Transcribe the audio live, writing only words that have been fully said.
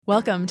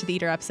Welcome to the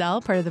Eater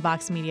Upsell, part of the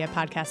Vox Media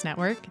Podcast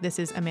Network. This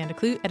is Amanda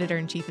Kloot,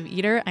 editor-in-chief of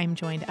Eater. I'm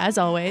joined, as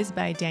always,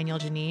 by Daniel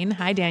Janine.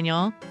 Hi,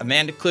 Daniel.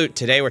 Amanda Kloot.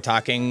 Today we're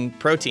talking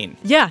protein.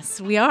 Yes,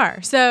 we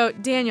are. So,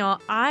 Daniel,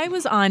 I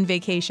was on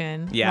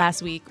vacation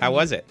last week. How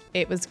was it?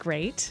 It was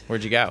great.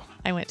 Where'd you go?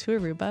 I went to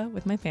Aruba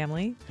with my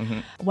family.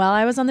 While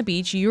I was on the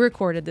beach, you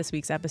recorded this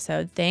week's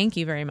episode. Thank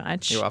you very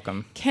much. You're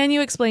welcome. Can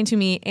you explain to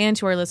me and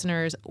to our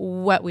listeners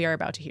what we are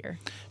about to hear?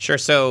 Sure.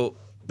 So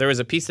there was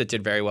a piece that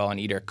did very well on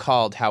Eater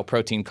called How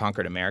Protein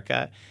Conquered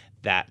America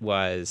that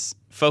was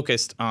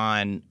focused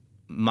on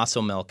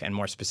Muscle Milk and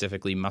more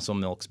specifically Muscle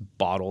Milk's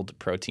bottled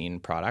protein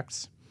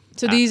products.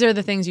 So these are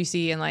the things you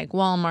see in like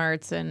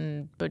Walmarts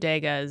and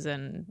bodegas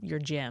and your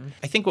gym.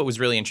 I think what was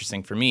really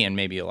interesting for me and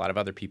maybe a lot of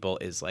other people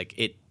is like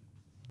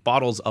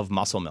bottles of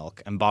muscle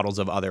milk and bottles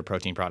of other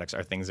protein products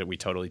are things that we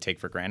totally take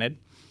for granted.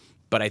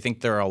 But I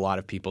think there are a lot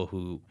of people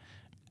who,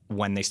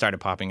 when they started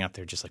popping up,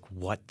 they're just like,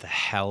 what the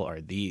hell are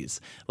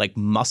these? Like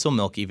muscle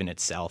milk even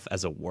itself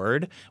as a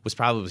word was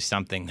probably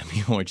something that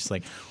people were just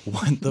like,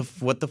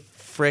 what the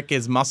frick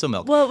is muscle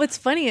milk? Well, what's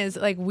funny is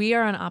like we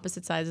are on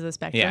opposite sides of the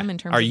spectrum in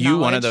terms of Are you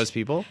one of knowledge. those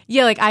people?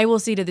 Yeah, like I will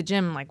see to the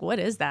gym, like, what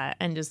is that?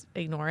 And just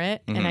ignore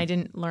it. And I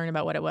didn't learn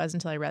about what it was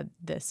until I read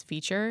this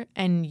feature.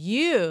 And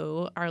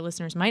you, our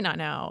listeners might not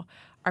know,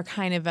 are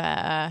kind of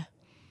a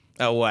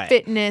what?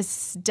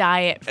 fitness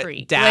diet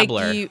freak.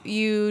 Dabbler. Like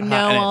you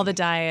know all the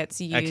diets.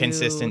 A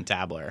consistent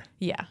dabbler.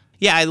 Yeah.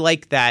 Yeah, I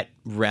like that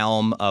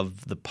realm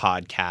of the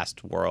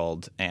podcast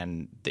world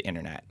and the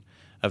internet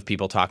of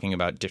people talking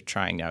about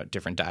trying out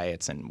different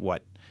diets and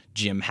what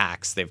gym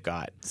hacks they've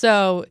got.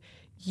 So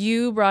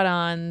you brought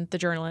on the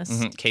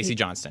journalist, Casey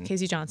Johnston.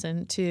 Casey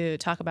Johnson, to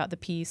talk about the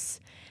piece.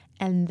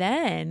 And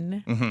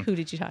then who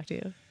did you talk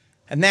to?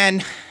 And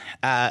then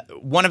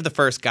one of the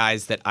first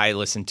guys that I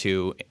listened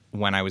to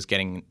when I was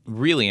getting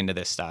really into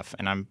this stuff,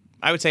 and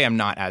I would say I'm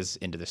not as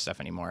into this stuff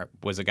anymore,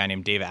 was a guy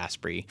named Dave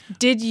Asprey.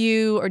 Did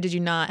you or did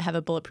you not have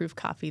a bulletproof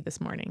coffee this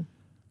morning?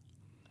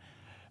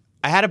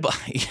 I had a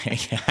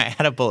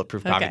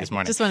bulletproof coffee this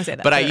morning. Just want to say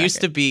that. But I used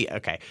to be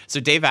So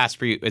Dave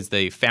asprey is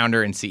the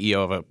founder and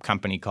CEO of a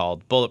company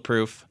called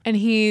Bulletproof. And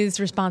he's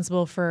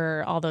responsible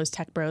for all those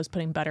tech bros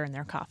putting butter in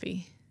their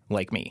coffee.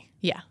 Like me.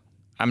 Yeah.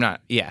 I'm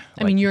not. Yeah.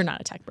 I mean, you're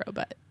not a tech bro,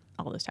 but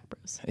all those tech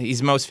bros.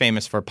 He's most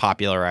famous for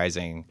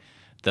popularizing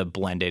the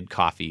blended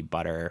coffee,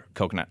 butter,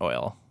 coconut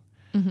oil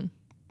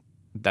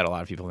that a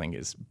lot of people think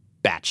is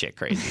batshit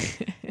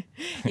crazy.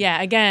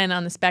 Yeah, again,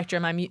 on the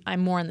spectrum, I'm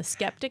more on the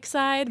skeptic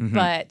side,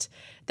 but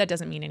that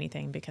doesn't mean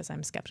anything because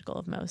I'm skeptical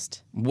of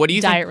most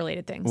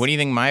diet-related things. What do you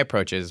think my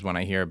approach is when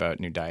I hear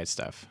about new diet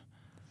stuff?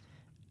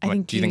 Do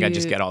you think I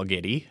just get all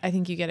giddy? I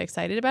think you get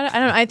excited about it. I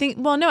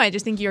don't know. I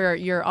just think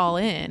you're all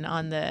in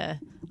on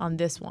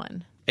this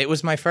one. It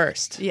was my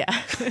first. Yeah.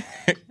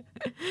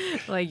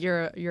 Like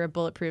you're a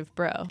bulletproof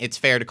bro. It's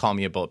fair to call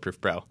me a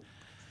bulletproof bro.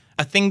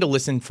 A thing to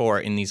listen for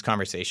in these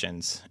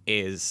conversations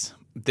is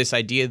this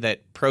idea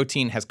that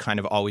protein has kind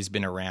of always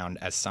been around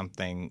as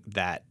something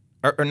that,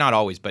 or not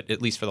always, but at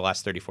least for the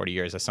last 30, 40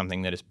 years, as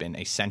something that has been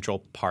a central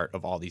part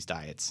of all these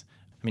diets.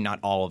 I mean, not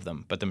all of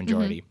them, but the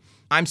majority.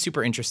 I'm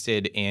super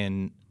interested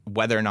in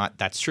whether or not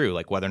that's true,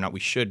 like whether or not we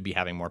should be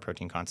having more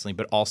protein constantly,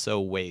 but also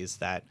ways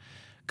that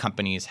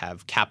companies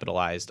have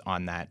capitalized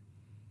on that,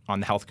 on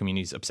the health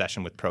community's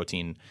obsession with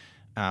protein,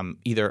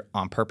 either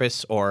on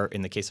purpose or,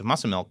 in the case of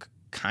muscle milk,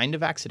 kind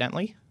of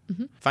accidentally.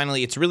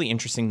 Finally, it's really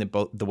interesting that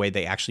the way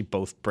they actually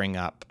both bring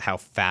up how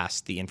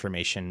fast the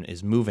information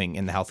is moving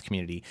in the health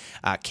community.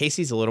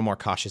 Casey's a little more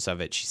cautious of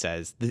it. She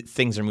says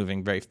things are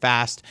moving very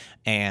fast,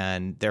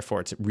 and therefore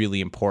it's really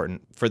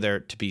important for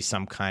there to be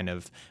some kind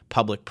of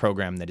public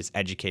program that is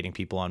educating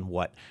people on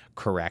what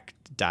correct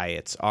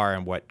diets are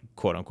and what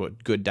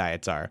quote-unquote good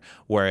diets are.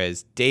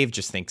 Whereas Dave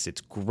just thinks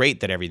it's great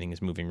that everything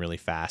is moving really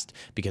fast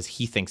because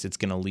he thinks it's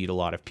going to lead a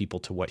lot of people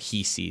to what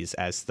he sees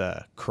as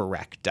the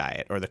correct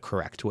diet or the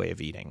correct way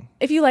of eating.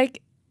 If you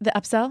like the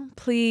Upsell,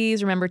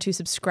 please remember to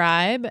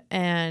subscribe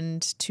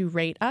and to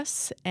rate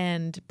us,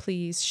 and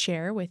please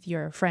share with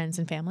your friends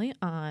and family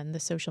on the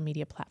social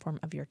media platform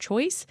of your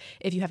choice.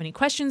 If you have any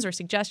questions or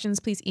suggestions,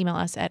 please email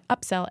us at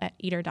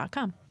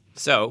upsell@eater.com.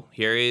 So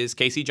here is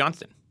Casey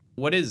Johnston.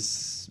 What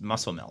is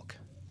Muscle Milk?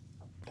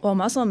 Well,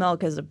 Muscle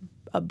Milk is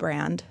a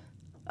brand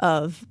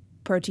of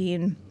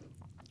protein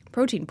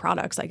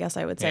products, I guess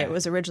I would say. Yeah. It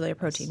was originally a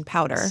protein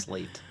powder.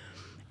 Slate.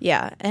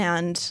 Yeah,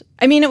 and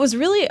I mean, it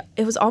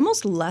was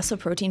almost less a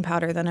protein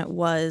powder than it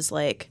was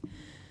like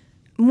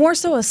more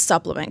so a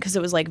supplement because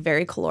it was like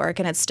very caloric,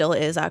 and it still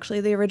is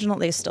actually the original.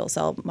 They still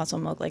sell Muscle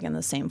Milk like in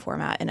the same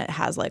format, and it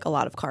has like a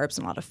lot of carbs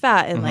and a lot of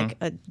fat and like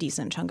a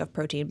decent chunk of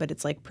protein, but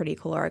it's like pretty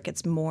caloric.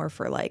 It's more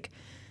for like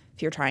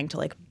if you're trying to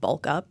like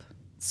bulk up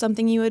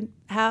something you would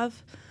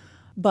have.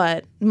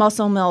 But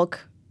Muscle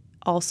Milk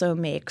also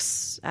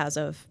makes, as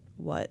of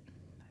I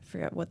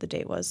forget what the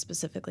date was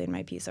specifically in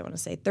my piece, I want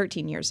to say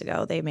 13 years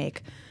ago, they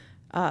make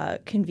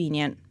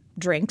convenient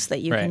drinks that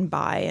you can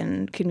buy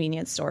in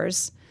convenience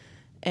stores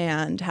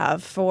and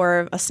have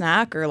for a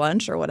snack or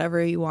lunch or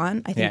whatever you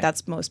want. I think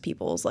that's most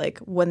people's, like,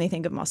 when they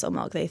think of Muscle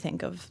Milk, they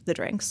think of the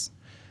drinks.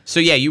 So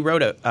yeah, you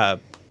wrote a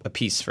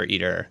piece for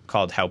Eater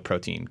called "How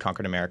Protein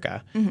Conquered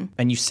America,"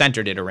 and you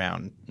centered it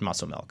around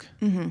muscle milk.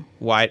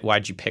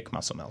 Why'd you pick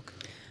muscle milk?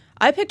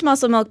 I picked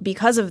muscle milk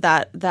because of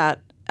that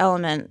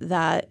element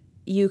that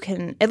you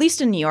can, at least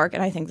in New York,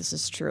 and I think this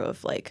is true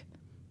of like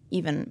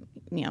even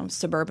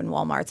suburban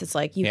Walmarts. It's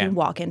like you can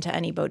walk into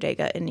any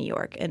bodega in New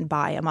York and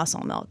buy a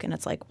muscle milk, and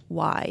it's like,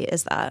 why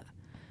is that?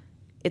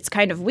 It's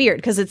kind of weird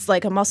because it's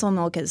like a muscle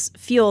milk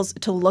feels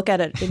to look at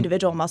an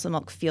individual muscle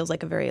milk feels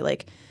like a very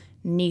like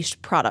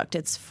niche product.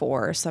 It's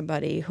for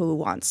somebody who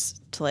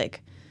wants to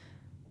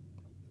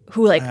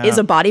is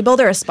a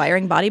bodybuilder,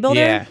 aspiring bodybuilder.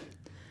 Yeah.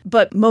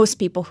 But most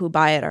people who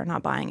buy it are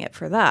not buying it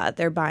for that.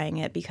 They're buying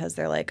it because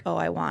they're like, oh,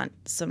 I want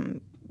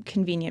some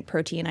convenient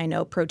protein. I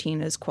know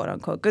protein is quote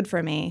unquote good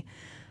for me.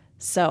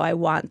 So I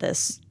want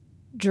this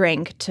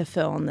drink to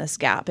fill in this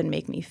gap and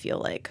make me feel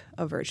like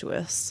a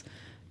virtuous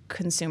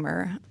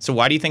consumer. So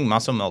why do you think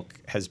muscle milk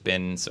has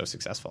been so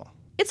successful?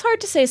 It's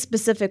hard to say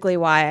specifically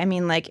why. I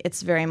mean, like,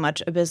 it's very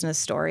much a business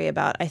story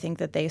about, I think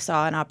that they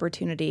saw an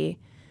opportunity.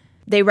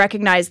 They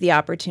recognized the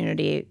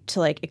opportunity to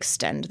like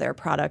extend their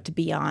product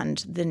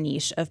beyond the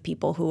niche of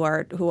people who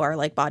are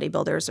like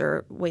bodybuilders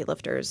or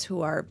weightlifters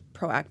who are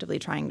proactively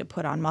trying to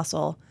put on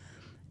muscle,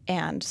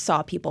 and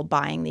saw people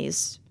buying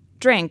these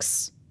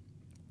drinks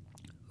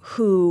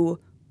who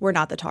were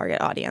not the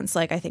target audience.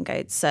 Like I think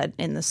I said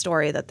in the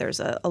story that there's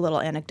a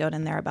little anecdote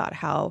in there about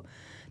how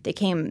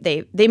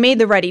they made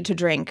the ready to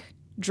drink.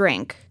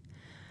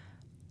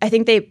 I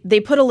think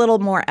they put a little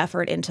more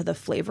effort into the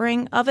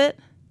flavoring of it,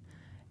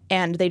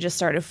 and they just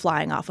started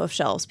flying off of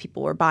shelves.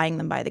 People were buying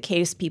them by the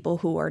case. People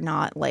who were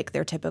not like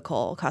their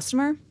typical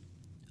customer,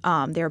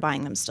 they were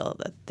buying them still.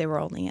 They were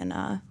only in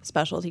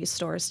specialty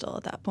stores still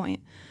at that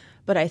point.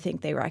 But I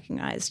think they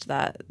recognized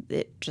that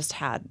it just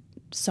had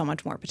so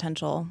much more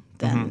potential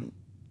than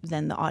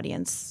the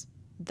audience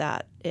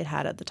that it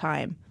had at the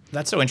time.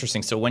 That's so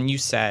interesting. So when you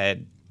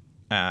said,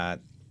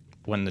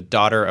 when the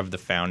daughter of the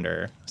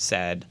founder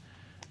said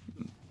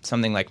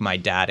something like, my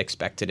dad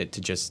expected it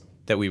to just,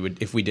 that we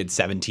would, if we did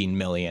 17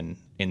 million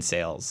in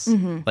sales,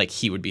 like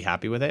he would be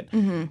happy with it.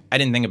 I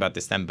didn't think about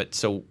this then, but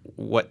so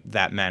what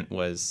that meant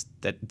was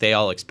that they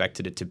all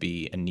expected it to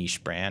be a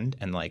niche brand,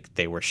 and like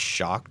they were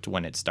shocked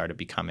when it started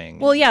becoming.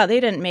 Well, yeah, they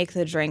didn't make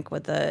the drink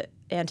with the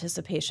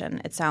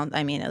anticipation. It sounds,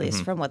 I mean, at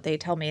least from what they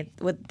tell me,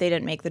 they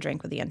didn't make the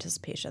drink with the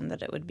anticipation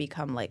that it would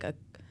become like a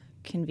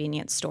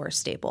convenience store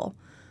staple.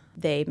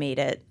 They made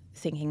it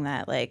thinking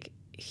that like,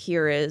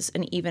 here is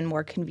an even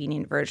more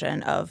convenient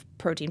version of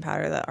protein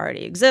powder that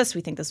already exists.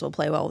 We think this will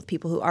play well with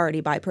people who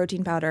already buy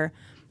protein powder,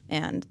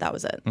 and that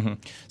was it. So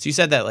you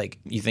said that like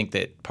you think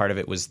that part of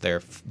it was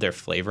their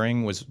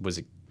flavoring was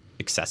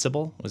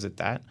accessible. Was it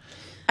that?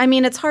 I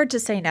mean, it's hard to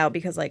say now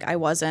because like I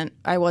wasn't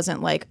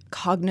like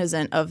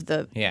cognizant of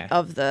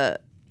the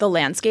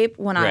landscape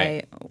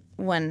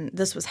when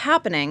this was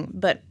happening.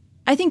 But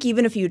I think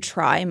even if you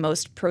try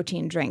most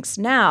protein drinks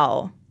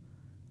now,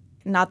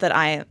 not that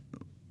I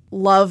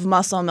love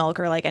muscle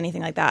milk or like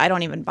anything like that. I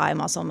don't even buy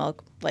muscle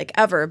milk like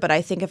ever, but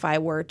I think if I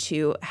were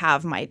to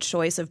have my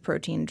choice of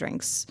protein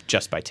drinks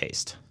just by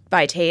taste,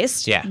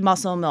 yeah,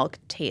 muscle milk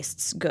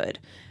tastes good.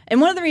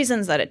 And one of the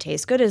reasons that it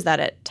tastes good is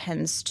that it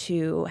tends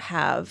to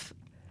have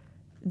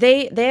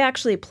they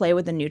actually play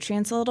with the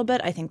nutrients a little bit.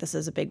 I think this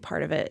is a big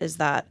part of it, is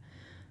that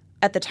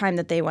at the time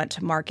that they went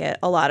to market,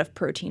 a lot of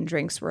protein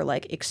drinks were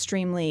like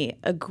extremely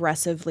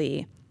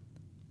aggressively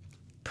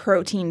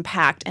protein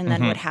packed, and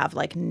then would have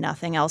like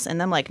nothing else in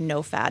them, like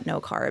no fat, no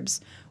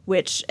carbs,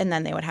 and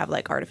then they would have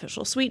like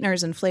artificial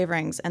sweeteners and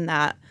flavorings, and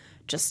that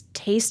just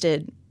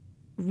tasted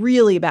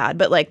really bad.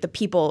 But like the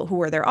people who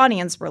were their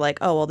audience were like,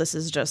 oh, well, this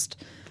is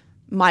just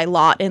my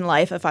lot in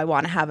life. If I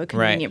want to have a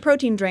convenient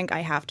protein drink, I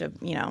have to,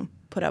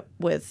 put up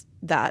with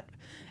that.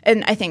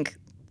 And I think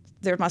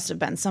there must have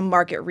been some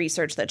market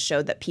research that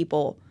showed that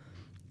people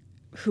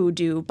who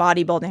do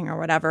bodybuilding or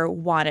whatever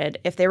wanted,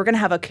 if they were going to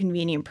have a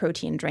convenient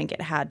protein drink,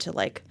 it had to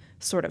like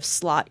sort of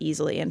slot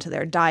easily into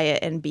their diet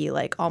and be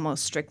like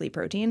almost strictly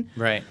protein.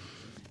 Right.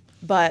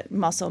 But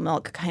muscle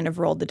milk kind of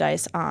rolled the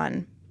dice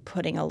on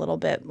putting a little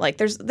bit, like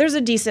there's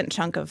a decent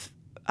chunk of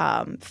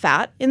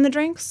fat in the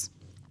drinks.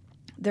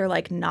 They're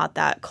like not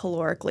that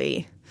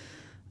calorically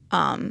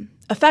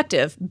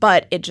effective,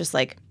 but it just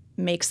like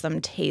makes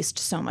them taste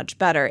so much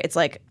better. It's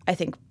like, I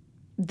think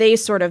they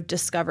sort of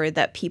discovered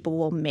that people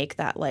will make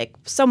that like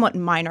somewhat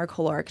minor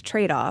caloric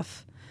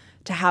trade-off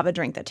to have a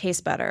drink that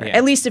tastes better. Yeah.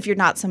 At least if you're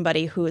not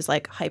somebody who is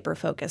like hyper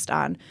focused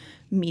on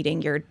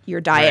meeting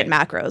your diet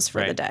macros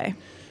for the day.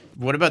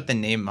 What about the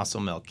name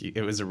Muscle Milk?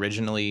 It was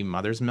originally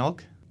Mother's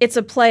Milk? It's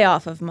a play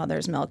off of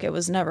Mother's Milk. It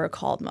was never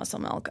called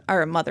Muscle Milk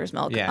or Mother's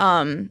Milk.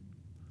 Yeah.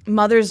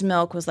 Mother's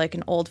Milk was like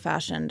an old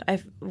fashioned.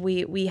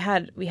 We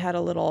had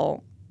a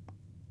little.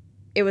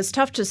 It was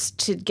tough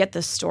to get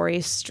the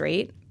story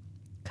straight,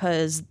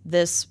 because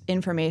this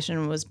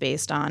information was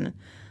based on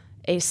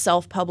a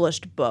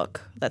self-published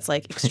book that's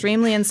like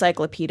extremely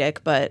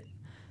encyclopedic, but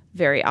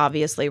very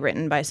obviously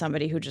written by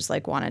somebody who just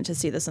like wanted to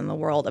see this in the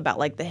world, about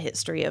like the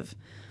history of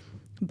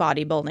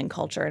bodybuilding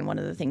culture. And one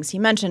of the things he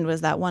mentioned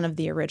was that one of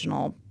the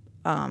original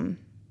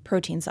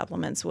protein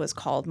supplements was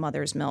called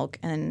Mother's Milk.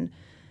 And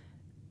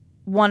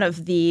one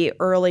of the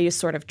early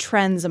sort of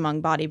trends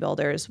among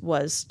bodybuilders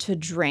was to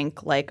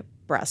drink like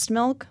breast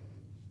milk.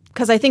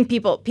 Because I think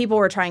people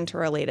were trying to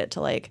relate it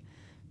to like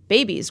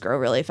babies grow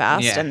really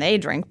fast and they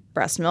drink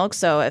breast milk.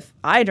 So if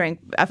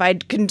I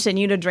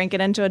continue to drink it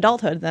into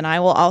adulthood, then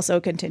I will also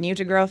continue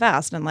to grow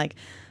fast. And like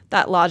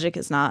that logic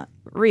is not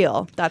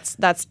real. That's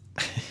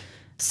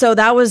so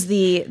that was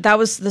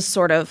the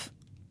sort of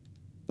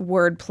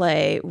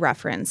wordplay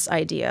reference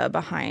idea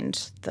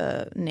behind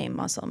the name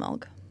Muscle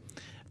Milk.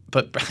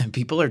 But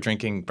people are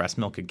drinking breast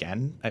milk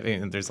again? I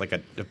mean, there's like a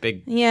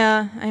big...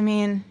 Yeah, I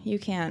mean, you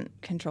can't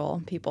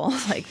control people.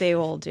 Like, they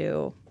will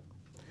do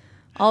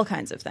all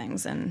kinds of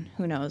things, and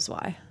who knows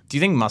why. Do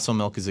you think muscle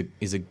milk is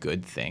a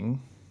good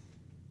thing?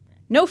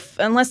 No,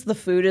 unless the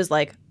food is,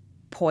 like,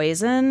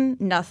 poison,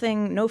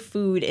 no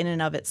food in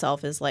and of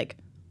itself is, like,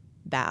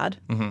 bad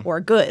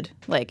or good.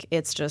 Like,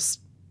 it's just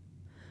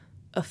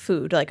a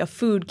food. Like, a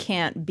food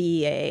can't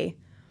be a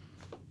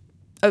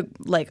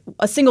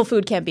single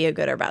food can't be a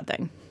good or bad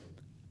thing.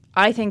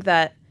 I think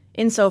that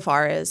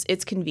insofar as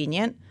it's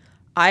convenient,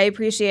 I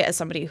appreciate as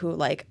somebody who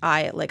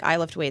I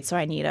lift weights, so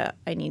I need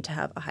to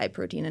have a high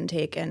protein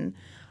intake, and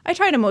I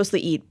try to mostly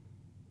eat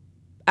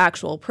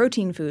actual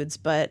protein foods,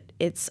 but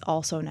it's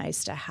also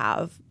nice to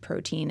have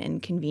protein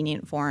in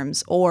convenient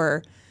forms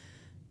or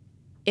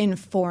in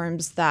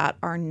forms that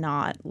are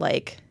not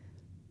like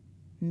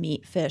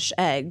meat, fish,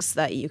 eggs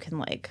that you can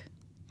like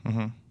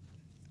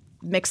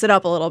mix it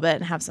up a little bit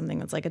and have something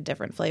that's like a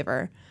different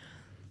flavor.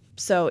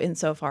 So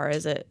insofar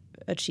as it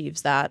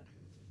achieves that,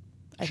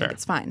 I think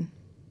it's fine.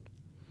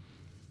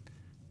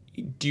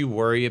 Do you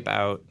worry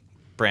about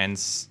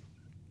brands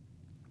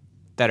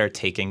that are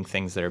taking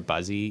things that are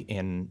buzzy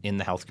in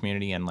the health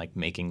community and like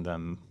making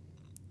them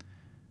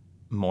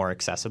more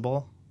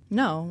accessible?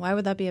 No, why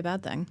would that be a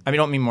bad thing? I mean,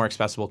 I don't mean more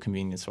accessible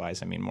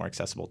convenience-wise. I mean more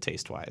accessible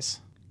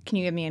taste-wise. Can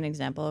you give me an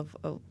example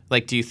of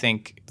like, do you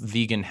think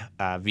vegan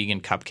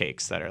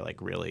cupcakes that are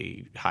like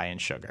really high in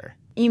sugar?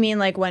 You mean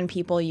like when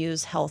people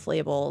use health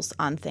labels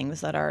on things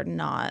that are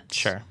not?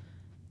 Sure.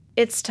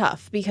 It's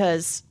tough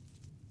because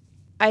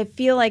I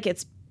feel like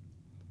it's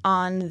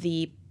on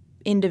the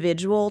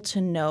individual to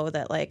know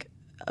that like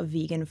a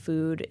vegan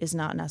food is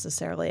not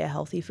necessarily a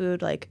healthy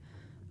food. Like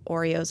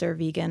Oreos are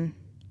vegan.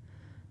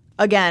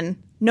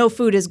 Again, no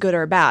food is good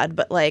or bad,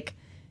 but like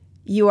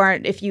you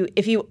aren't if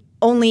you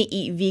only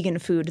eat vegan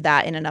food,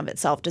 that in and of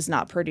itself does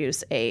not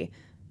produce a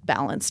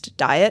balanced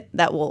diet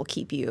that will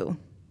keep you,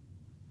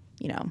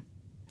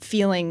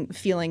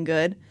 feeling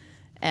good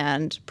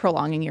and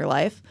prolonging your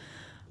life.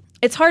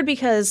 It's hard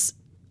because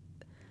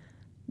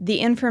the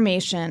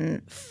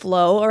information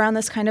flow around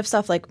this kind of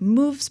stuff like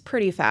moves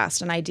pretty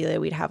fast, and ideally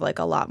we'd have like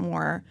a lot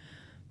more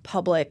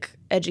public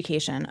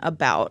education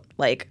about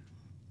like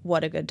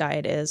what a good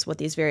diet is, what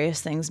these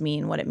various things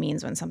mean, what it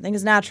means when something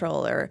is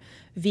natural or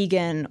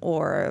vegan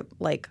or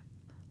like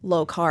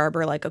low carb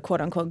or like a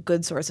quote unquote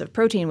good source of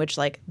protein, which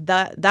like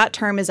that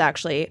term is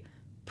actually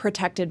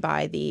protected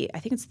by I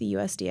think it's the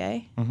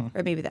USDA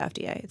or maybe the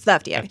FDA. It's the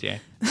FDA.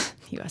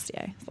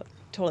 USDA. It's a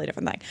totally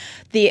different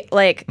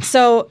thing.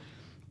 So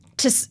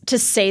to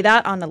say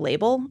that on a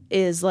label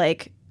is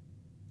like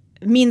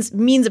means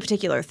a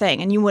particular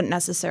thing, and you wouldn't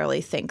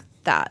necessarily think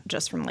that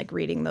just from like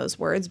reading those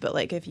words, but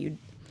like if you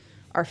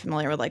are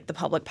familiar with like the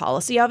public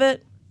policy of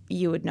it,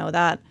 you would know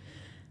that.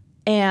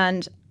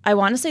 And I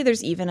want to say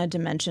there's even a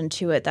dimension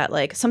to it that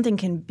like something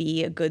can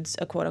be a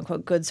quote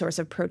unquote good source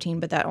of protein,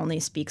 but that only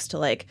speaks to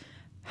like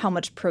how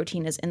much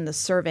protein is in the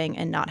serving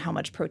and not how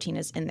much protein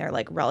is in there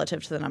like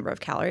relative to the number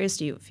of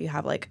calories. If you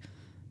have like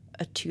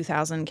a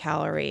 2,000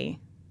 calorie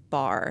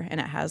bar and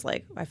it has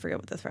like, I forget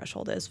what the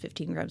threshold is,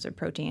 15 grams of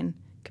protein,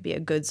 it could be a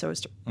good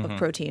source of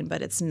protein,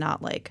 but it's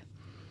not like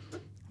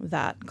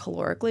that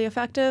calorically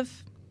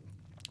effective.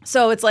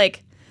 So it's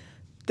like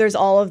there's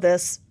all of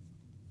this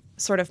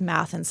sort of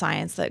math and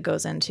science that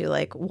goes into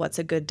like what's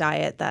a good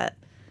diet that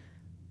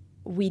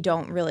we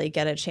don't really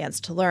get a chance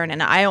to learn.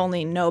 And I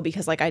only know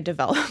because like I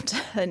developed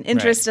an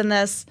interest in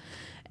this,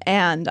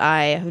 and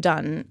I have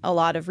done a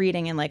lot of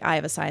reading, and like I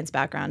have a science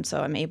background,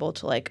 so I'm able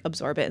to like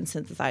absorb it and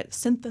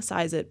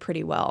synthesize it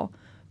pretty well.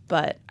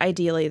 But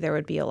ideally there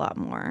would be a lot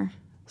more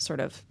sort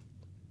of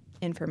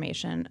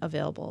information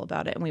available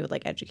about it, and we would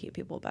like educate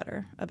people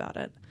better about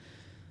it.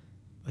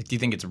 Like, do you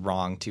think it's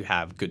wrong to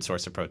have good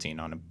source of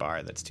protein on a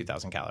bar that's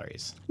 2,000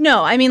 calories?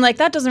 No, I mean, like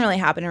that doesn't really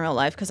happen in real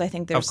life because I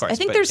think there's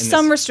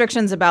some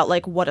restrictions about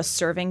like what a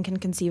serving can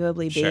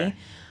conceivably be. Sure.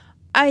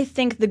 I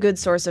think the good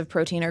source of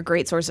protein or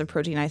great source of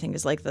protein, I think,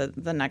 is like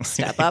the next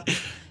step up.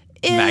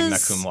 Magna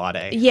cum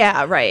laude.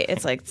 Yeah, right.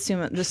 It's like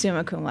the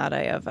summa cum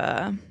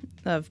laude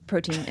of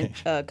protein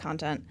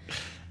content.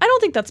 I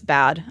don't think that's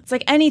bad. It's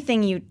like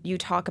anything you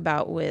talk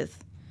about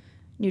with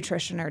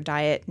nutrition or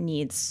diet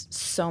needs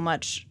so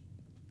much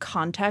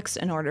context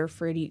in order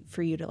for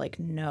you to like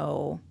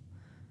know.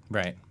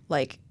 Right.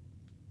 Like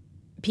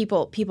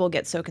people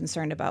get so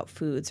concerned about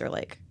foods or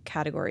like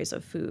categories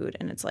of food,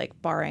 and it's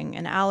like barring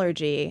an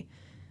allergy,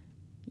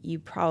 you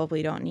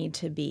probably don't need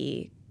to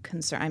be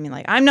concerned. I mean,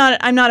 like I'm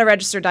not a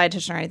registered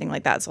dietitian or anything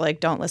like that, so like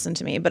don't listen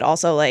to me. But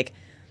also like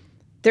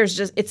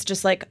it's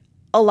just like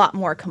a lot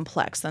more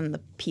complex than the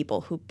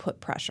people who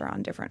put pressure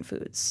on different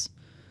foods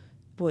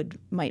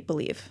might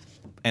believe.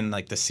 And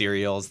like the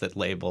cereals that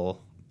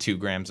label 2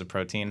 grams of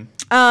protein.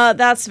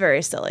 That's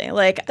very silly.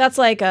 Like that's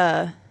like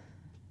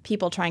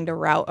people trying to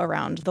route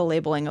around the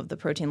labeling of the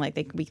protein. Like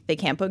they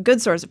can't put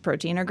good source of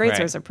protein or great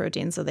source of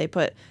protein, so they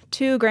put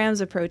 2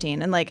 grams of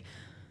protein. And like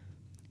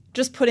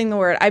just putting the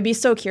word, I'd be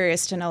so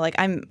curious to know. Like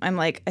I'm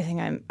like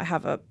I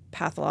have a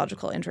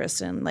pathological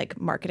interest in like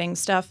marketing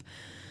stuff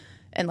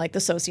and like the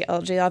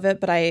sociology of it,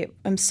 but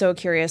I'm so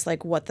curious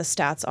like what the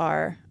stats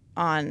are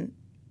on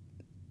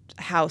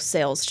how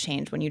sales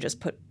change when you just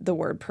put the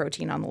word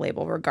protein on the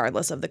label,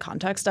 regardless of the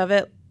context of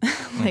it.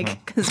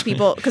 Like, because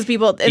people,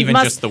 Even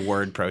just the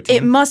word protein.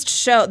 It must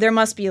show, there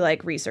must be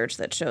like research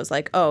that shows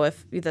like, oh,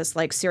 if this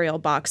like cereal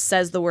box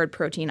says the word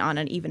protein on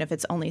it, even if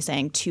it's only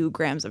saying 2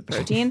 grams of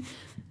protein,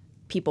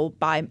 people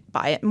buy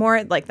it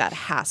more. Like that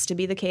has to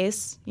be the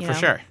case. You know? For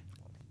sure.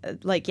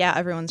 Like, yeah,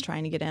 everyone's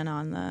trying to get in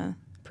on the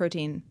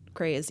protein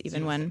craze,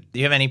 even when. Do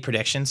you have any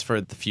predictions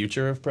for the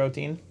future of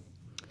protein?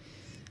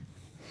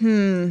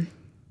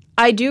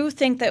 I do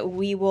think that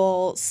we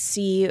will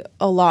see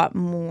a lot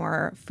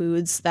more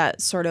foods that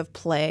sort of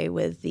play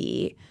with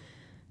the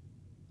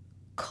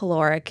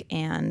caloric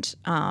and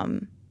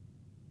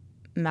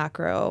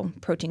macro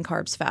protein,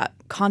 carbs, fat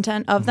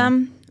content of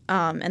them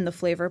and the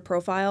flavor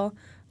profile.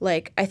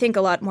 Like, I think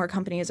a lot more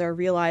companies are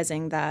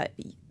realizing that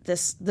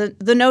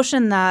the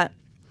notion that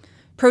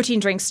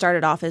protein drinks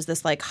started off as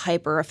this like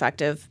hyper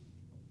effective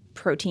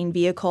protein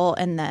vehicle,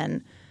 and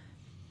then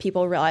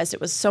people realized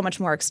it was so much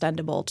more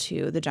extendable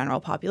to the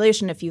general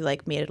population if you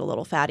like made it a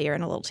little fattier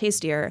and a little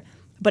tastier,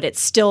 but it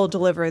still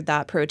delivered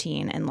that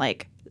protein and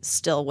like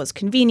still was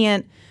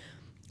convenient.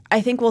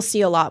 I think we'll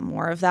see a lot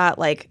more of that.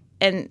 Like,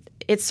 and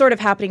it's sort of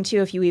happening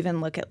too if you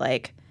even look at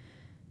like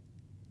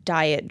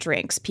diet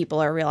drinks. People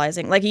are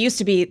realizing, like, it used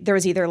to be there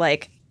was either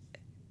like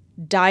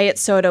diet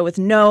soda with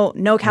no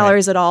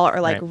calories at all,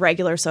 or like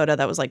regular soda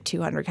that was like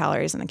 200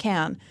 calories in a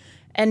can.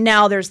 And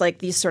now there's like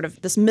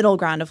this middle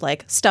ground of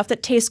like stuff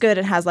that tastes good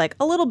and has like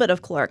a little bit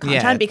of caloric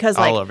content because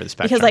all like over the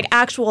spectrum. because like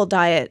actual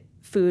diet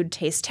food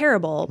tastes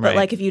terrible, but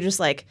like if you just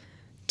like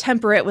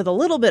temper it with a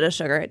little bit of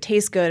sugar, it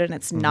tastes good, and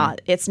it's not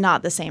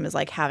the same as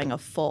like having a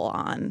full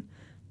on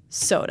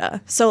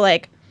soda. So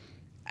like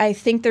I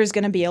think there's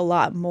going to be a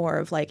lot more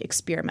of like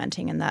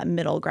experimenting in that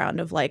middle ground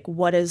of like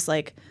what is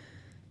like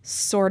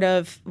sort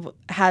of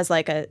has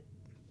like a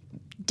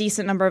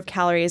decent number of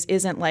calories,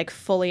 isn't like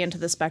fully into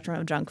the spectrum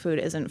of junk food,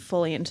 isn't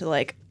fully into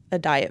like a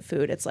diet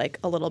food. It's like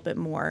a little bit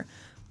more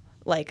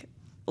like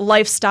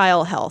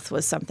lifestyle health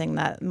was something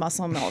that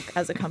Muscle Milk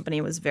as a company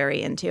was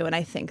very into. And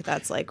I think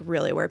that's like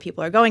really where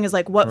people are going, is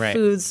like what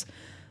foods,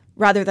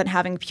 rather than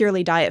having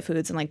purely diet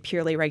foods and like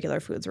purely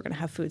regular foods, we're going to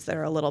have foods that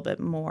are a little bit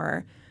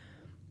more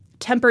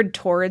tempered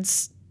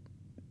towards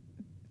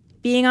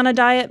being on a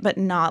diet, but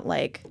not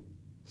like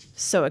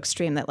so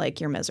extreme that like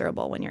you're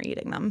miserable when you're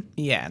eating them.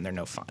 Yeah, and they're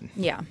no fun.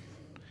 Yeah.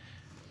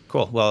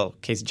 Cool. Well,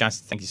 Casey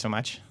Johnston, thank you so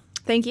much.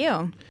 Thank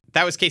you.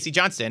 That was Casey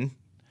Johnston.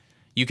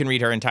 You can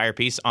read her entire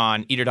piece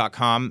on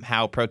eater.com,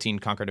 How Protein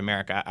Conquered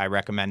America. I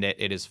recommend it.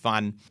 It is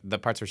fun. The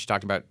parts where she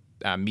talked about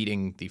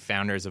meeting the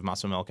founders of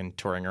Muscle Milk and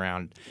touring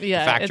around the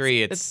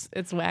factory. It's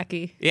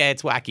wacky. Yeah,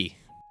 it's wacky.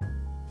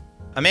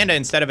 Amanda,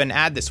 instead of an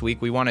ad this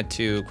week, we wanted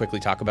to quickly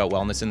talk about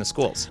wellness in the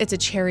schools. It's a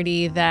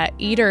charity that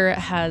Eater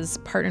has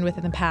partnered with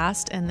in the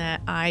past and that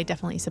I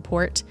definitely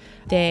support.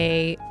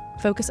 They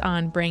focus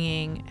on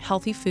bringing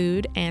healthy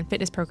food and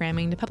fitness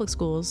programming to public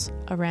schools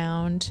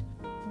around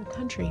the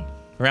country.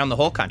 Around the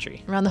whole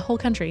country. Around the whole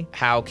country.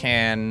 How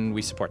can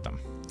we support them?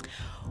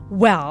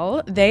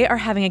 Well, they are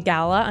having a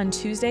gala on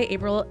Tuesday,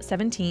 April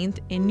 17th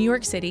in New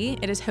York City.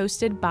 It is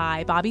hosted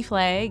by Bobby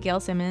Flay, Gail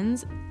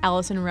Simmons,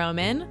 Allison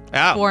Roman,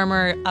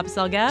 former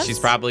Upsell guest. She's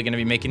probably going to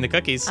be making the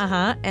cookies.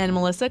 And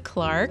Melissa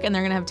Clark. And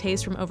they're going to have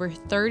taste from over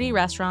 30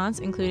 restaurants,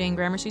 including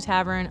Gramercy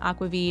Tavern,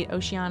 Aquavit,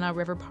 Oceana,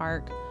 River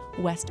Park,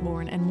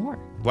 Westbourne, and more.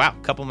 Wow,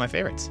 a couple of my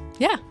favorites.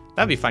 Yeah.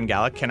 That'd be fun,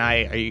 gala.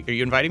 Are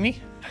you inviting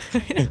me?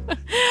 Maybe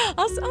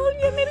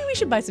we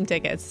should buy some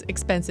tickets.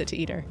 Expense it to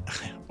Eater.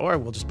 Or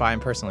we'll just buy them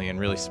personally and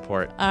really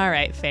support. All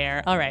right,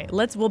 fair. All right,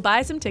 we'll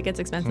buy some tickets,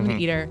 expense them to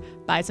Eater,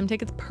 buy some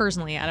tickets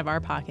personally out of our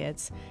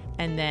pockets,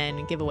 and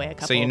then give away a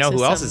couple. So you know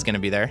who else is going to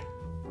be there?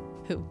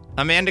 Who?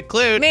 Amanda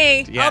Clute.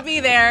 Me. Yeah. I'll be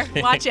there.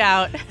 Watch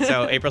out.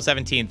 So April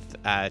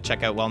 17th,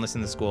 check out Wellness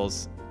in the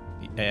Schools.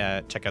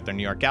 Check out their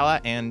New York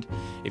gala. And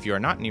if you are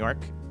not in New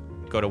York,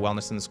 go to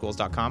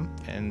wellnessintheschools.com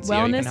and see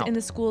how you can help.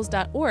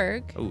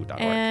 Wellnessintheschools.org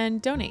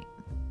and donate.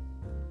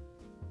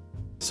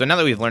 So now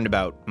that we've learned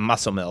about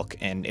Muscle Milk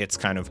and its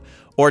kind of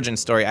origin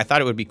story, I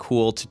thought it would be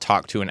cool to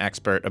talk to an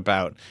expert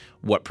about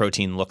what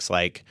protein looks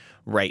like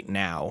right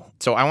now.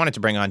 So I wanted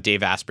to bring on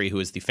Dave Asprey, who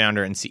is the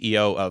founder and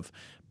CEO of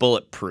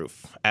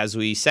Bulletproof. As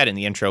we said in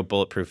the intro,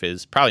 Bulletproof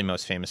is probably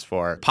most famous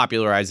for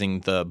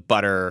popularizing the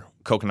butter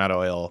coconut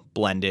oil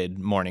blended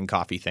morning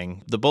coffee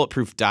thing. The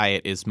Bulletproof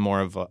diet is more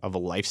of a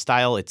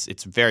lifestyle.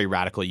 It's very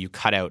radical. You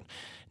cut out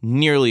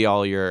nearly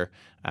all your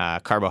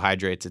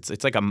carbohydrates.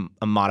 It's like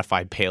a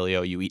modified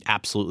paleo. You eat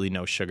absolutely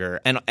no sugar,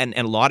 and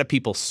a lot of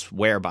people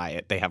swear by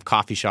it. They have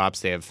coffee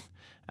shops. They have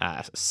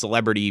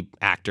celebrity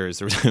actors.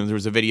 There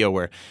was a video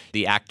where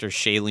the actor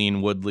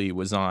Shailene Woodley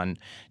was on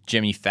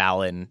Jimmy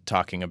Fallon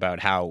talking about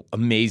how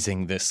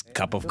amazing this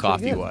cup of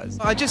coffee was.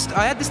 I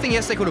had this thing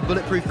yesterday called a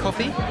Bulletproof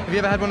coffee. Have you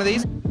ever had one of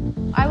these?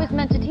 I was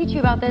meant to teach you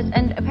about this,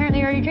 and apparently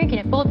you're already drinking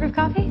it. Bulletproof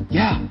coffee?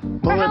 Yeah,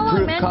 For how long,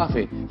 Bulletproof man?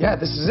 coffee. Yeah,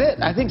 this is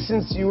it. I think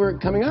since you were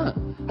coming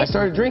on, I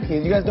started drinking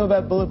it. You guys know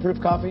about Bulletproof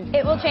coffee?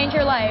 It will change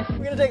your life. We're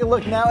going to take a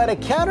look now at a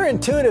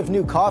counterintuitive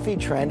new coffee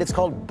trend. It's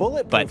called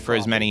Bulletproof But for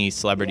as coffee. many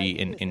celebrity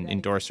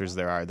endorsers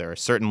there are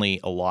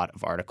certainly a lot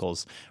of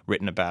articles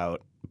written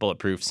about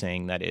Bulletproof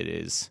saying that it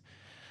is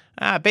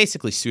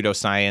basically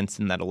pseudoscience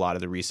and that a lot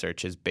of the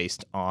research is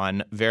based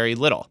on very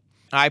little.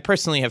 I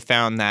personally have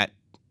found that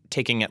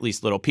taking at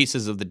least little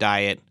pieces of the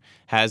diet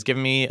has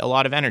given me a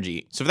lot of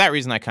energy. So for that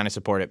reason, I kind of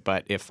support it.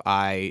 But if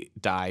I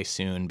die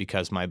soon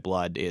because my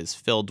blood is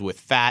filled with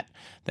fat,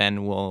 then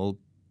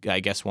I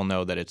guess we'll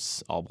know that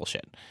it's all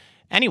bullshit.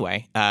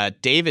 Anyway,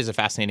 Dave is a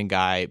fascinating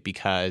guy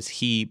because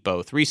he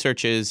both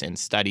researches and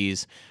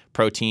studies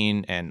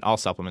protein and all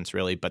supplements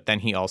really, but then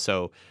he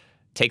also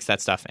takes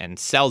that stuff and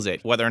sells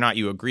it. Whether or not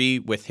you agree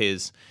with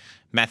his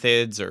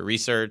methods or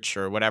research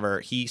or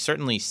whatever, he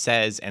certainly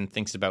says and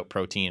thinks about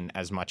protein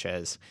as much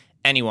as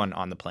anyone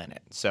on the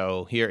planet.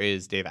 So here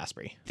is Dave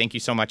Asprey. Thank you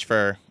so much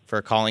for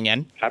calling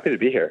in. Happy to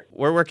be here.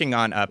 We're working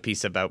on a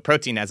piece about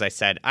protein, as I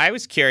said. I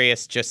was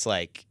curious, just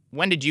like,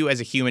 when did you as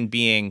a human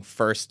being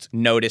first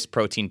notice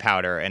protein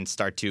powder and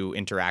start to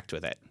interact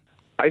with it?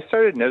 I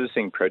started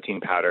noticing protein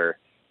powder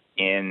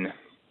in,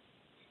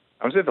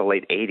 I was in the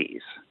late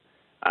 80s.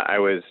 I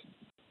was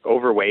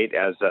overweight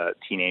as a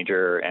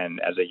teenager,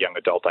 and as a young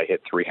adult, I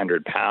hit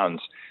 300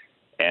 pounds.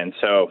 And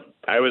so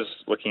I was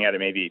looking at it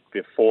maybe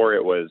before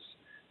it was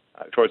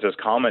towards as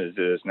common as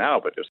it is now,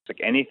 but there's like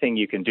anything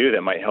you can do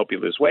that might help you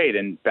lose weight.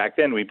 And back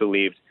then we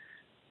believed,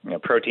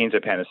 protein's a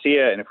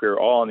panacea, and if we were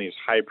all on these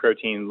high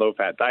protein, low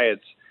fat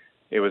diets,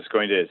 it was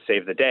going to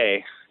save the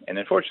day. And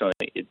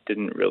unfortunately, it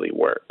didn't really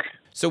work.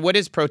 So what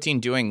is protein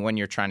doing when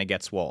you're trying to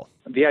get swole?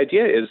 The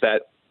idea is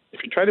that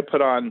if you try to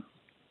put on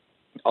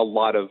a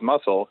lot of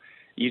muscle,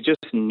 you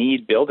just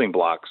need building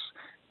blocks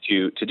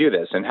to do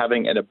this. And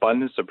having an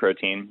abundance of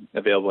protein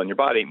available in your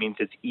body means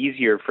it's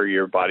easier for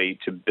your body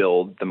to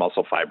build the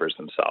muscle fibers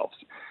themselves.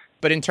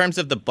 But in terms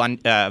of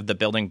the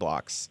building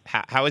blocks,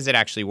 how is it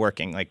actually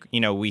working? Like,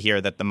 we hear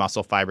that the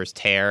muscle fibers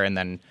tear and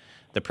then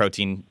the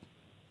protein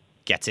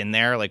gets in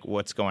there. Like,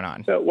 what's going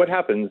on? So what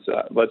happens,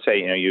 let's say,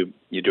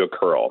 you do a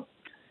curl,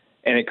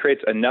 and it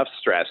creates enough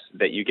stress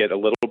that you get a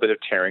little bit of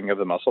tearing of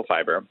the muscle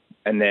fiber,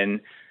 and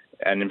then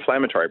an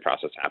inflammatory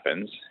process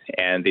happens,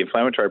 and the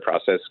inflammatory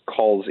process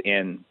calls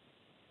in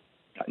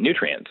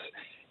nutrients.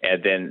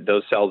 And then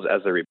those cells,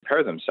 as they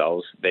repair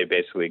themselves, they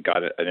basically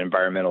got an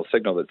environmental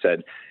signal that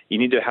said, you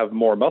need to have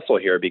more muscle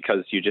here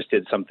because you just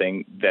did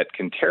something that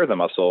can tear the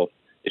muscle.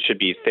 It should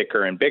be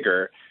thicker and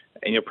bigger,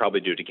 and you'll probably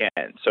do it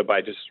again. So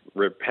by just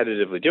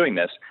repetitively doing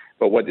this,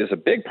 but what is a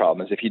big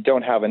problem is if you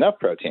don't have enough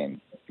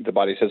protein, the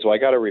body says, well, I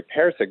got a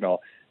repair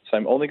signal, so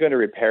I'm only going to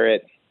repair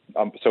it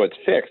so it's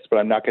fixed, but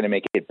I'm not going to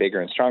make it bigger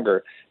and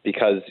stronger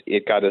because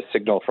it got a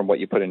signal from what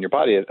you put in your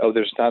body. Oh,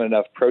 there's not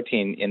enough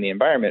protein in the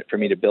environment for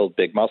me to build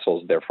big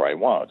muscles, therefore I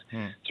won't.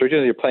 So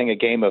you're playing a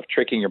game of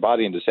tricking your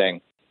body into saying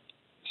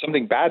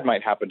something bad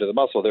might happen to the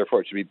muscle,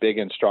 therefore it should be big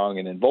and strong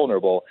and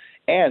invulnerable,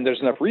 and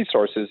there's enough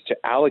resources to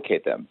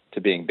allocate them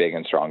to being big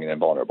and strong and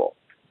invulnerable.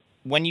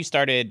 When you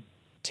started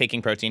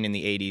taking protein in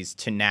the 80s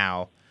to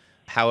now,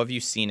 how have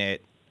you seen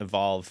it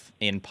evolve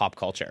in pop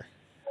culture?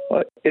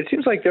 Well, it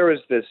seems like there was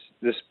this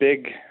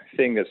big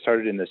thing that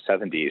started in the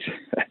 70s,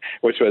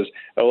 which was,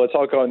 let's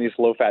all go on these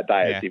low-fat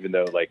diets, even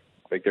though like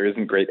there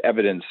isn't great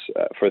evidence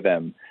for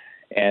them.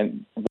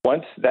 And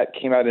once that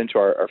came out into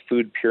our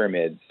food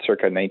pyramid,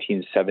 circa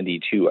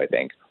 1972, I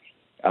think,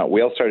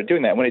 we all started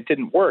doing that. When it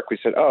didn't work, we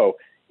said,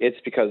 it's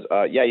because,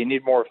 you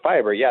need more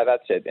fiber. Yeah,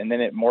 that's it. And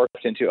then it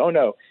morphed into, oh,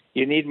 no,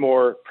 you need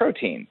more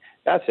protein.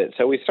 That's it.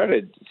 So we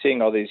started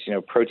seeing all these,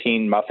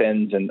 protein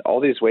muffins and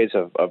all these ways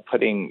of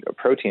putting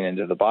protein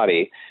into the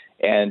body.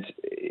 And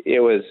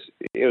it was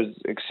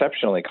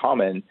exceptionally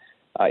common,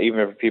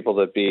 even for people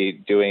to be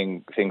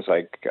doing things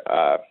like,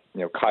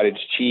 cottage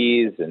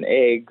cheese and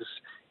eggs,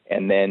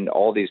 and then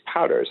all these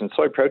powders. And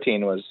soy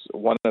protein was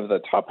one of the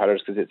top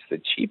powders because it's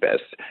the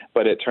cheapest.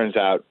 But it turns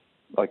out,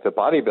 like the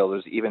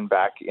bodybuilders, even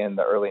back in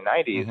the early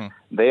 90s,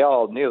 they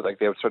all knew, like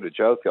they would sort of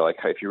joke, like,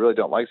 if you really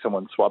don't like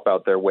someone, swap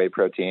out their whey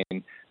protein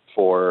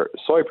for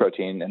soy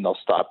protein and they'll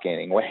stop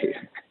gaining weight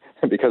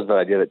because of the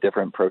idea that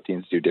different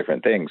proteins do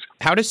different things.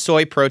 How does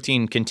soy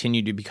protein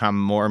continue to become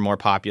more and more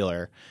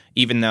popular,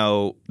 even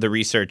though the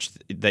research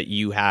that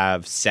you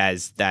have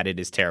says that it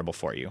is terrible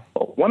for you?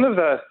 One of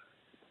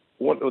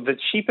the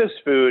cheapest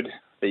food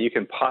that you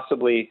can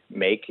possibly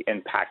make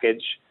and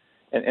package,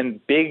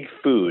 and big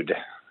food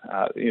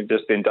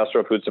just the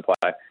industrial food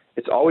supply,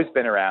 it's always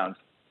been around,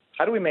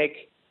 how do we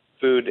make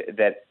food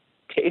that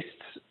tastes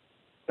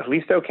at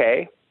least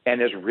okay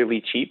and is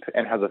really cheap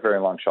and has a very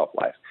long shelf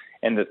life?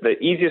 And the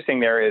easiest thing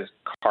there is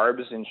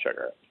carbs and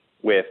sugar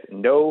with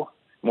no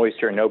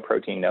moisture, no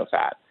protein, no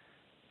fat.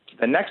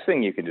 The next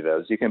thing you can do,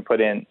 though, is you can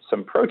put in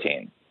some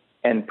protein.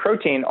 And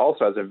protein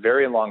also has a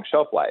very long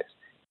shelf life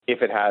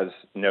if it has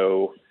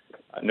no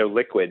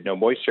liquid, no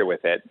moisture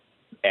with it.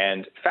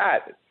 And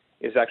fat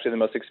is actually the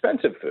most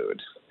expensive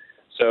food.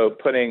 So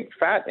putting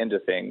fat into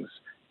things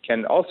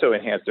can also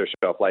enhance their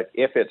shelf life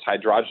if it's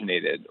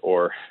hydrogenated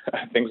or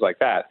things like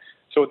that.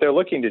 So what they're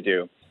looking to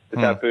do is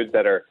have foods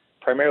that are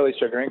primarily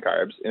sugar and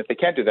carbs. And if they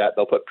can't do that,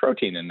 they'll put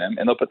protein in them,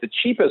 and they'll put the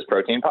cheapest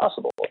protein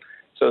possible.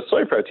 So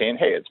soy protein,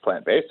 hey, it's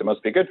plant-based. It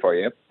must be good for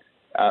you.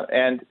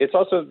 And it's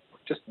also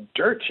just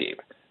dirt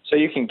cheap. So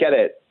you can get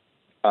it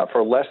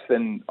for less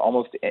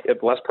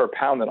per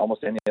pound than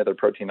almost any other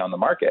protein on the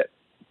market.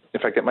 In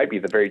fact, it might be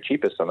the very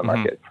cheapest on the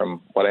market,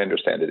 from what I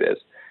understand it is.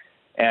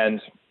 And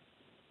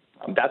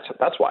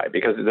that's why,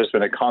 because there's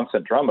been a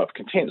constant drum of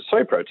contains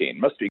soy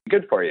protein, must be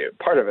good for you,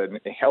 part of a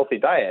healthy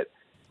diet.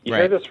 You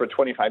hear this for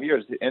 25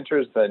 years. It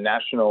enters the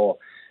national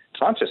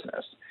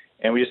consciousness.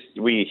 And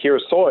we hear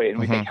soy and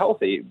we think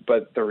healthy,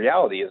 but the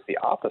reality is the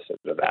opposite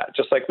of that.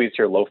 Just like we used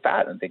to hear low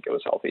fat and think it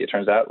was healthy. It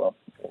turns out, well,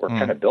 we're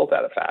kind of built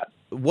out of fat.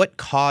 What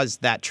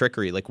caused that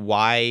trickery? Like,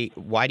 why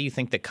do you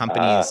think that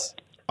companies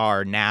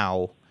are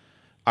now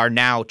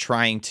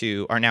advertising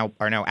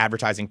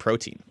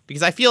protein?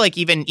 Because I feel like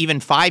even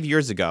 5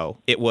 years ago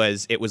it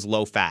was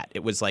low fat.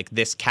 It was like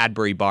this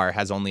Cadbury bar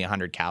has only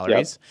 100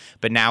 calories,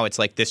 but now it's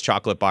like this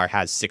chocolate bar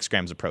has 6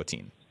 grams of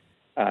protein.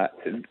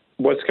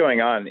 What's going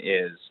on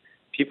is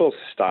people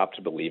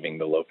stopped believing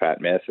the low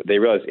fat myth. They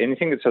realized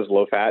anything that says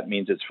low fat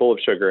means it's full of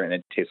sugar and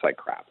it tastes like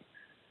crap.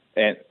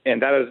 And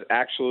that is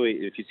actually,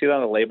 if you see that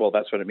on the label,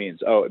 that's what it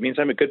means. Oh, it means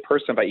I'm a good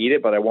person if I eat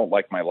it, but I won't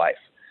like my life.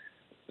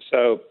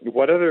 So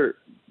what other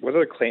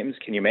claims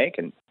can you make?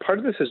 And part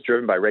of this is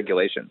driven by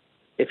regulation.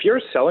 If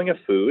you're selling a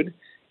food,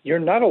 you're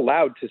not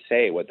allowed to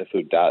say what the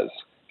food does,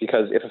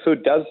 because if a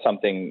food does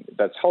something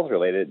that's health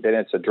related, then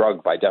it's a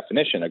drug by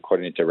definition,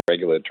 according to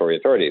regulatory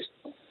authorities.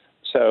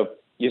 So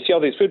you see all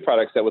these food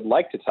products that would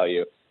like to tell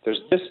you there's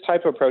this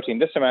type of protein,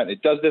 this amount,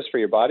 it does this for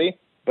your body,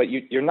 but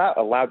you're not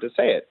allowed to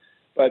say it.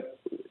 But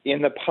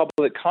in the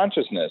public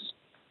consciousness,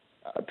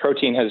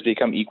 protein has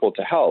become equal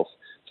to health.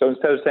 So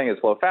instead of saying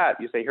it's low fat,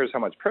 you say, here's how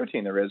much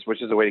protein there is,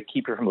 which is a way to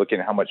keep you from looking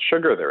at how much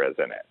sugar there is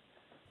in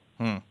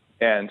it.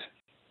 And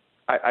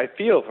I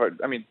feel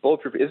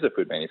Bulletproof is a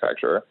food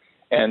manufacturer.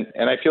 And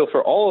I feel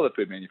for all of the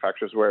food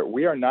manufacturers where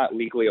we are not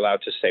legally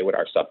allowed to say what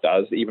our stuff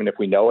does, even if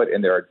we know it,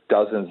 and there are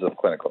dozens of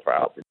clinical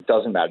trials. It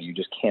doesn't matter. You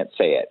just can't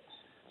say it.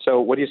 So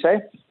what do you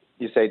say?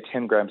 You say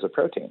 10 grams of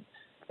protein.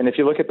 And if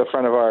you look at the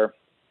front of our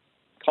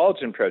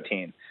collagen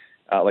protein,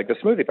 like the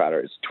smoothie powder,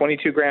 it's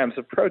 22 grams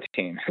of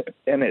protein,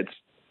 and it's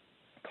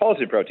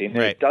collagen protein.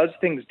 Right. It does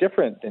things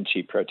different than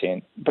cheap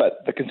protein,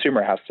 but the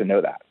consumer has to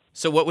know that.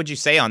 So what would you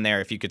say on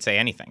there if you could say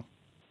anything?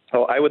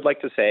 Oh, I would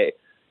like to say,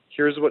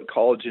 here's what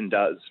collagen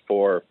does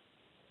for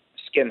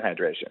skin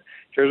hydration.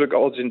 Here's what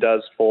collagen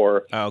does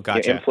for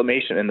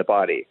inflammation in the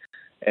body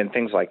and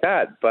things like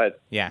that. But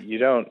you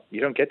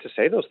don't get to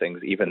say those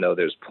things, even though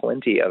there's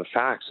plenty of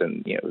facts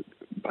and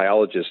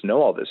biologists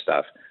know all this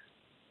stuff,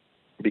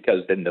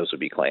 because then those would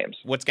be claims.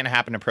 What's going to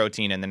happen to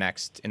protein in the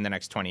next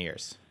 20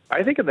 years?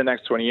 I think in the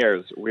next 20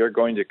 years, we are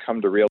going to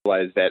come to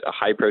realize that a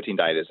high protein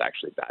diet is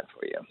actually bad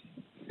for you.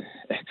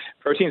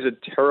 Protein is a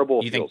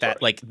terrible. You think that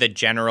source. Like the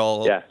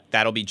general,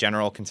 that'll be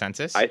general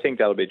consensus? I think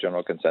that'll be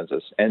general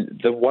consensus.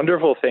 And the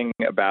wonderful thing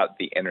about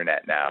the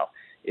internet now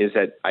is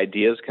that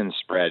ideas can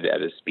spread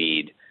at a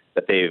speed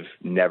that they've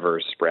never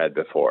spread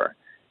before.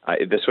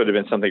 This would have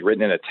been something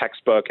written in a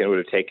textbook, and it would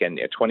have taken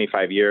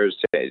 25 years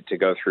to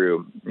go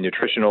through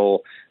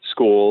nutritional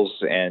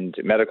schools and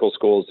medical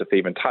schools if they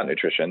even taught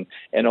nutrition.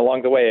 And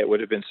along the way, it would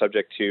have been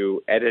subject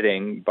to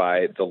editing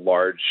by the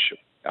large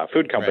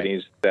food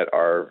companies that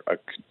are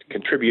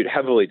contribute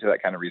heavily to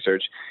that kind of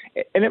research.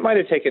 And it might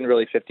have taken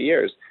really 50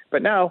 years.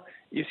 But now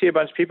you see a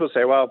bunch of people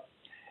say, well,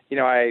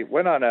 I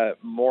went on a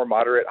more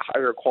moderate,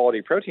 higher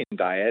quality protein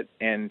diet,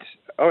 and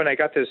I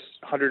got this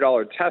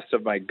 $100 test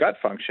of my gut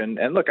function,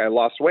 and look, I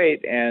lost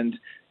weight, and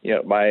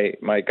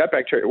my gut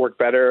bacteria work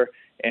better,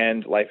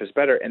 and life is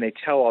better. And they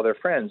tell all their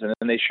friends, and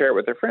then they share it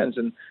with their friends,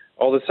 and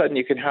all of a sudden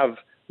you can have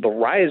the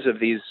rise of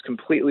these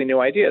completely new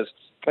ideas.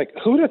 Like,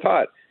 who would have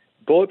thought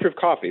bulletproof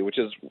coffee, which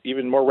is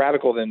even more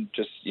radical than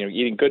just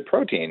eating good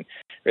protein?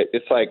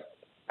 It's like,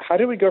 how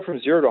did we go from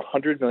 0 to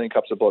 100 million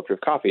cups of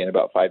bulletproof coffee in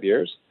about 5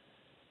 years?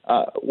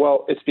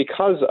 Well, it's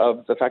because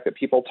of the fact that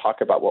people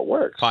talk about what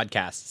works.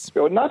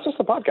 Podcasts. Not just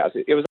the podcast.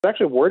 It was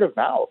actually word of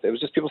mouth. It was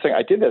just people saying,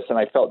 I did this and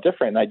I felt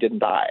different and I didn't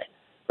die.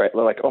 Right?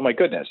 They're like, oh my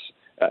goodness.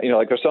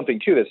 Like there's something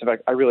to this. In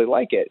fact, I really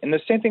like it. And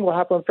the same thing will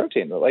happen with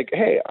protein. They're like,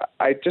 hey,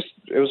 it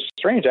was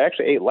strange. I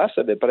actually ate less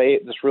of it, but I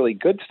ate this really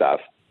good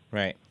stuff.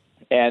 Right.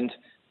 And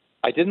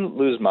I didn't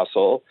lose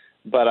muscle,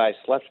 but I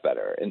slept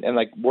better. And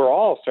like, we're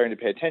all starting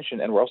to pay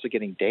attention, and we're also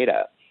getting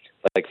data.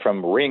 like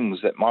from rings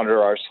that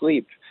monitor our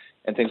sleep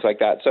and things like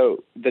that.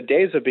 So the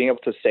days of being able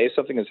to say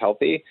something is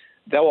healthy,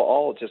 that will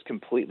all just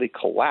completely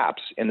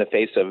collapse in the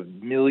face of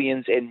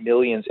millions and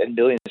millions and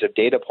millions of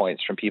data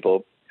points from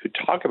people who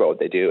talk about what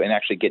they do and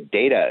actually get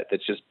data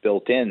that's just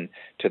built in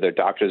to their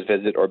doctor's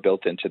visit or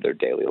built into their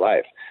daily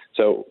life.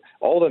 So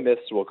all the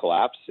myths will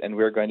collapse, and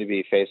we're going to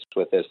be faced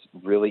with this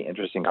really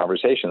interesting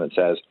conversation that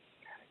says,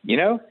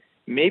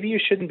 maybe you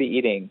shouldn't be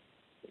eating,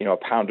 a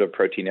pound of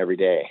protein every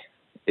day.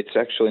 It's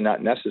actually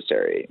not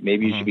necessary.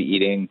 Maybe you should be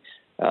eating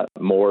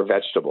more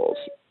vegetables,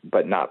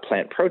 but not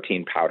plant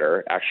protein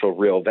powder, actual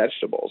real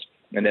vegetables.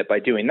 And that by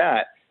doing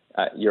that,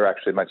 you're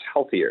actually much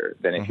healthier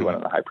than if you went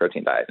on a high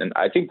protein diet. And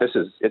I think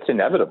it's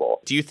inevitable.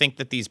 Do you think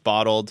that these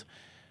bottled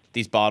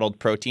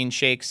protein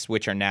shakes,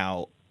 which are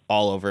now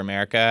all over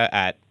America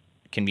at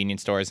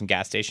convenience stores and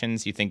gas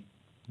stations, you think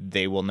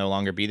they will no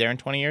longer be there in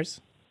 20 years?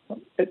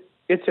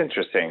 It's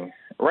interesting.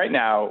 Right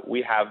now,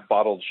 we have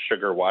bottled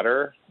sugar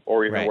water,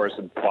 or even worse,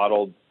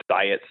 bottled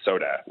diet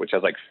soda, which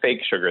has like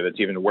fake sugar that's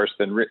even worse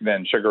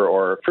than sugar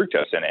or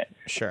fructose in it.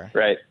 Sure.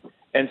 Right.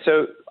 And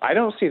so I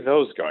don't see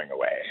those going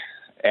away.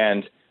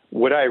 And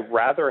would I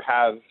rather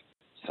have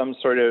some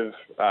sort of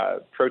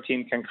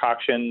protein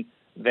concoction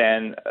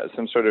than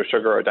some sort of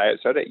sugar or diet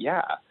soda?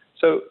 Yeah.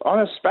 So on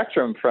a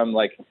spectrum from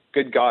like,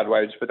 good God,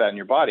 why would you put that in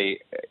your body?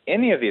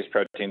 Any of these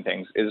protein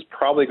things is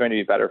probably going to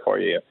be better for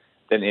you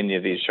than any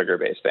of these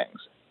sugar-based things.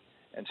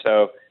 And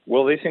so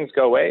will these things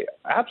go away?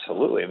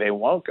 Absolutely. They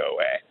won't go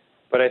away.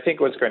 But I think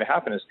what's going to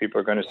happen is people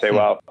are going to say,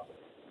 well,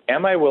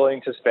 am I willing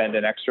to spend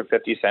an extra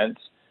 50 cents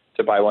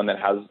to buy one that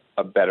has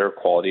a better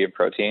quality of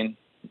protein,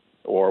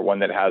 or one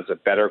that has a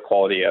better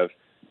quality of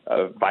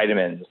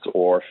vitamins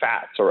or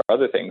fats or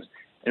other things?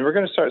 And we're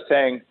going to start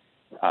saying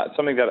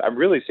something that I'm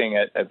really seeing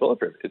at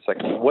Bulletproof. It's like,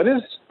 what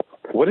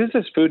does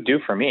this food do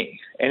for me?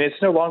 And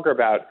it's no longer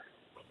about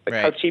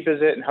how cheap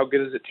is it and how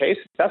good does it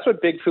taste. That's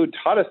what big food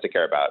taught us to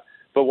care about.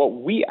 But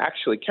what we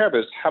actually care about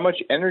is how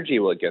much energy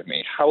will it give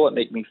me? How will it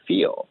make me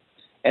feel?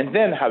 And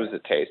then how does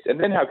it taste? And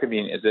then how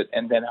convenient is it?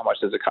 And then how much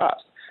does it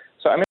cost?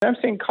 So, I'm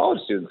seeing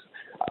college students,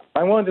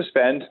 I'm willing to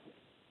spend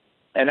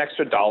an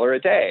extra $1 a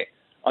day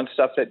on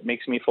stuff that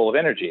makes me full of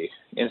energy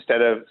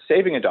instead of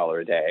saving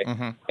 $1 a day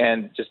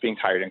and just being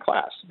tired in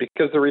class.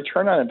 Because the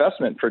return on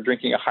investment for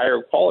drinking a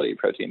higher quality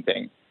protein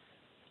thing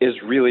is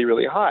really,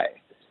 really high.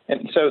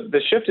 And so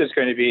the shift is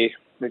going to be,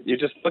 you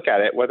just look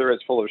at it, whether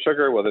it's full of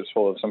sugar, whether it's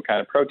full of some kind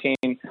of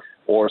protein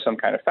or some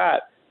kind of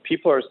fat,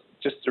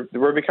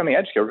 we're becoming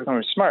educated, we're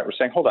becoming smart. We're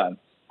saying, hold on,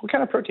 what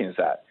kind of protein is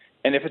that?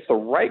 And if it's the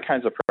right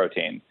kinds of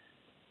protein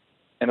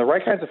and the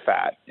right kinds of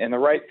fat and the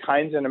right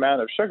kinds and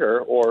amount of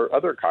sugar or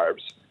other carbs,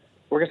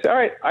 we're going to say, all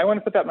right, I want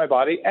to put that in my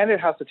body, and it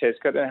has to taste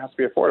good, and it has to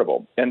be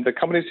affordable. And the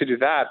companies who do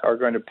that are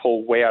going to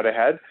pull way out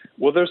ahead.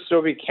 Will there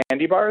still be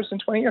candy bars in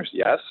 20 years?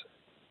 Yes.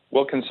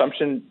 Will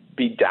consumption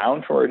be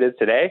down from where it is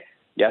today?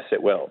 Yes,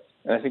 it will.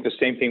 And I think the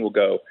same thing will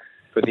go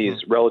for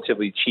these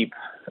relatively cheap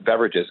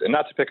beverages. And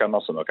not to pick on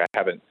muscle milk,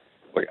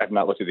 I've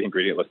not looked at the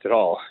ingredient list at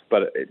all,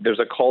 but there's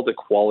a call to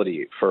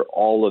quality for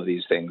all of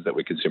these things that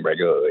we consume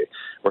regularly,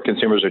 where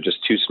consumers are just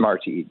too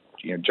smart to eat,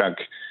 junk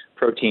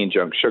protein,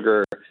 junk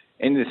sugar,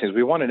 any of these things.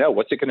 We want to know,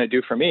 what's it going to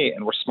do for me?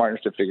 And we're smart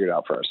enough to figure it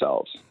out for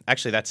ourselves.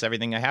 Actually, that's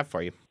everything I have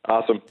for you.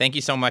 Awesome. Thank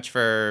you so much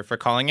for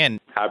calling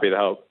in. Happy to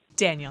help.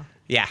 Daniel.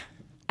 Yeah.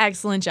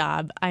 Excellent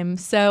job. I'm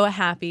so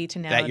happy to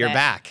know that you're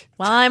back.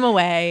 While I'm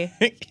away,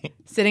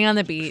 sitting on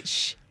the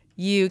beach,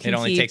 you can It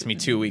only keep takes me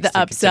 2 weeks the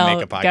upsell to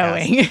make a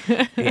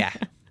podcast. going. Yeah.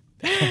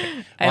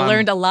 I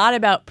learned a lot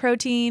about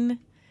protein.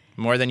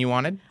 More than you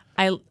wanted?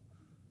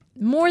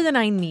 More than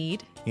I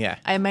need. Yeah.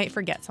 I might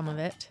forget some of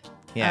it.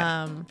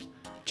 Yeah.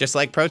 Just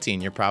like protein,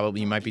 you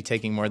might be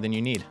taking more than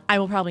you need. I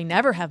will probably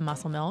never have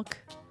muscle milk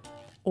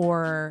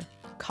or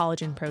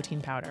collagen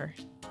protein powder.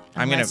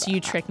 Unless you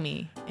trick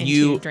me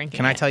into drinking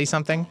Can I tell you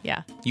something?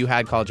 Yeah. You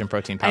had collagen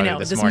protein powder I know.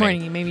 This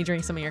morning you made me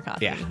drink some of your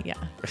coffee. Yeah. Yeah.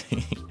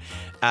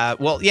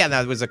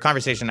 That was a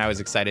conversation I was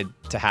excited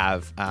to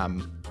have.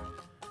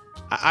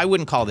 I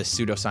wouldn't call this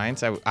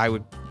pseudoscience. I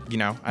would,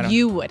 I don't.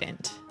 You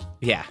wouldn't.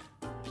 Yeah,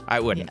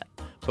 I wouldn't.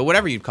 Yeah. But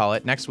whatever you call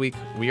it, next week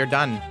we are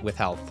done with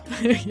health.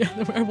 Yeah,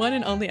 our one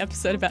and only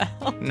episode about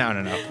health.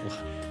 No.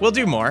 We'll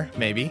do more,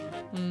 maybe.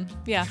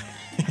 Yeah.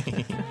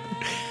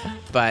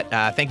 But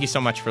thank you so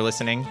much for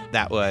listening.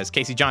 That was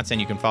Casey Johnson.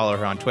 You can follow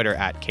her on Twitter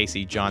at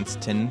Casey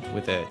Johnston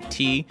with a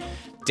T.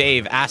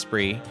 Dave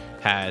Asprey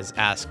has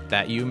asked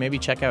that you maybe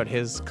check out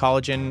his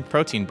collagen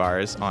protein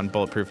bars on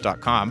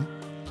bulletproof.com.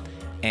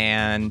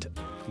 And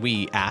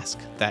we ask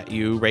that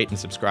you rate and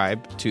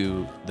subscribe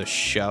to the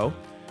show,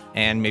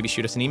 and maybe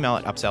shoot us an email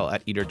at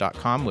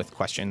upsell@eater.com with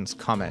questions,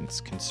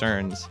 comments,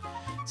 concerns,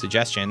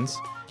 suggestions.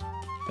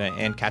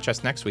 And catch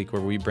us next week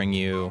where we bring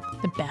you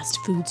the best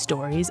food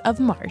stories of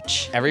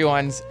March.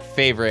 Everyone's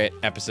favorite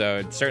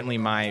episode, certainly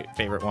my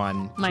favorite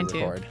one. Mine to too.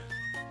 record.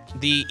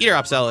 The Eater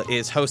Upsell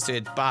is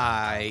hosted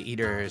by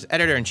Eater's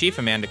editor-in-chief,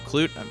 Amanda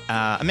Kloot.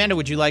 Amanda,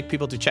 would you like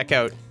people to check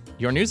out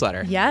your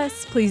newsletter?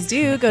 Yes, please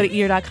do. Go to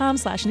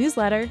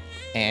eater.com/newsletter.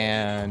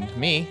 And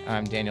me,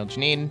 I'm Daniel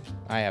Janine.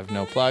 I have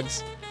no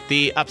plugs.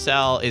 The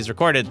Upsell is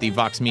recorded at the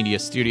Vox Media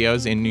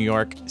Studios in New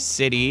York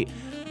City.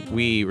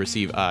 We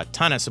receive a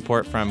ton of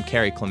support from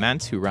Carrie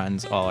Clements, who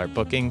runs all our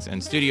bookings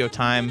and studio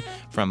time,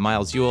 from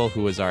Miles Ewell,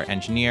 who is our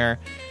engineer,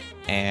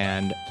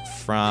 and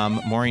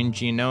from Maureen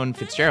Giannone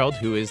Fitzgerald,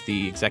 who is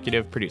the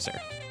executive producer.